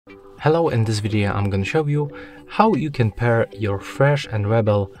Hello, in this video I'm gonna show you how you can pair your fresh and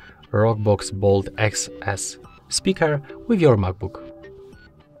rebel Rockbox Bolt XS speaker with your MacBook.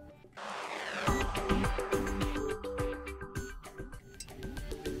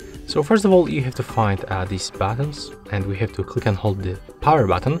 So first of all, you have to find these buttons, and we have to click and hold the power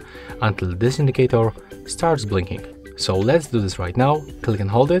button until this indicator starts blinking. So let's do this right now. Click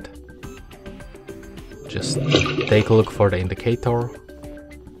and hold it. Just take a look for the indicator.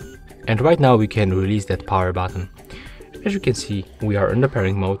 And right now we can release that power button. As you can see, we are in the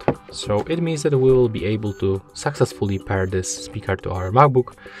pairing mode, so it means that we will be able to successfully pair this speaker to our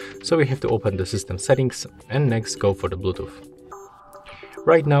MacBook. So we have to open the system settings and next go for the Bluetooth.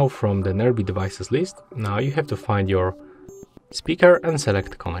 Right now, from the nearby devices list, now you have to find your speaker and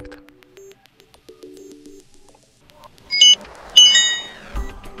select connect.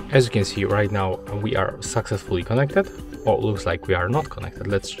 As you can see, right now we are successfully connected. Oh, looks like we are not connected.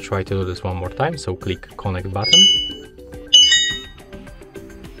 Let's try to do this one more time. So click connect button.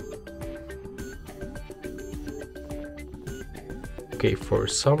 Okay, for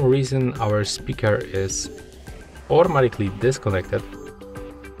some reason our speaker is automatically disconnected.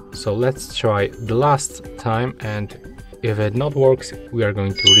 So let's try the last time, and if it not works, we are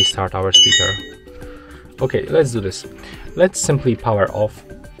going to restart our speaker. Okay, let's do this. Let's simply power off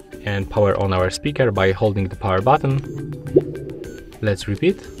and power on our speaker by holding the power button. Let's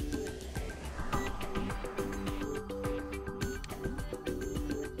repeat.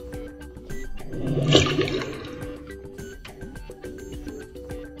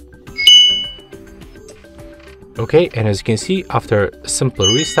 Okay, and as you can see, after a simple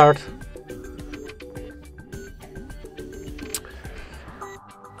restart,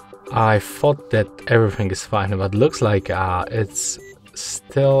 I thought that everything is fine, but looks like it's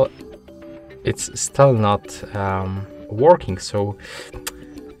still not working. So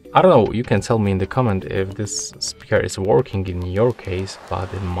I don't know, you can tell me in the comment if this speaker is working in your case,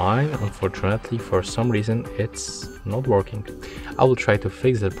 but in mine, unfortunately, for some reason it's not working. I will try to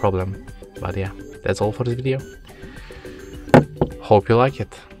fix that problem, but yeah, that's all for this video. Hope you like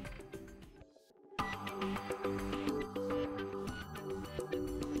it.